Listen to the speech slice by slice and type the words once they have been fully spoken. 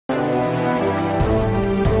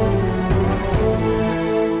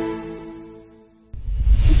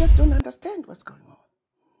understand what's going on.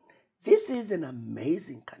 This is an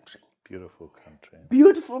amazing country. Beautiful country.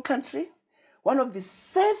 Beautiful country. One of the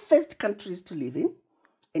safest countries to live in,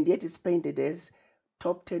 and yet it's painted as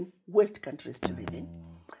top 10 worst countries to live in.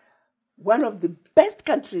 One of the best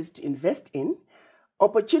countries to invest in,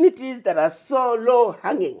 opportunities that are so low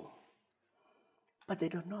hanging. But they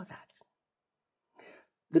don't know that.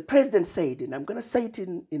 The president said, and I'm going to say it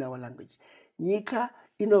in our language, Nyika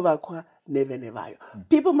inovakwa neve nevayo.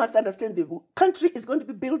 People must understand the country is going to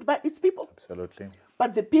be built by its people. Absolutely.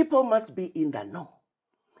 But the people must be in the know.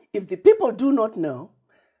 If the people do not know,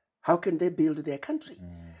 how can they build their country?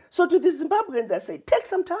 So to the Zimbabweans, I say, take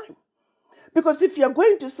some time. Because if you're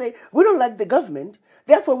going to say, we don't like the government,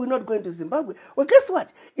 therefore we're not going to Zimbabwe. Well, guess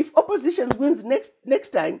what? If opposition wins next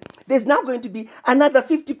time, there's now going to be another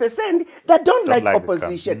 50% that don't like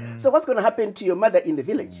opposition. So what's going to happen to your mother in the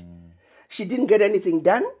village? She didn't get anything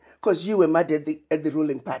done because you were mad at the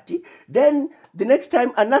ruling party. Then the next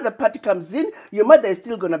time another party comes in, your mother is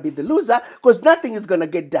still going to be the loser because nothing is going to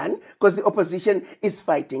get done because the opposition is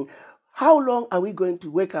fighting. How long are we going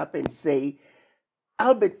to wake up and say,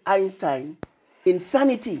 Albert Einstein,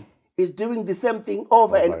 insanity, is doing the same thing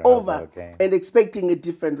over and over and expecting a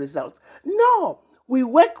different result? No. We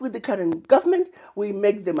work with the current government. We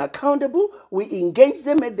make them accountable. We engage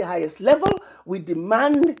them at the highest level. We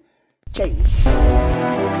demand change.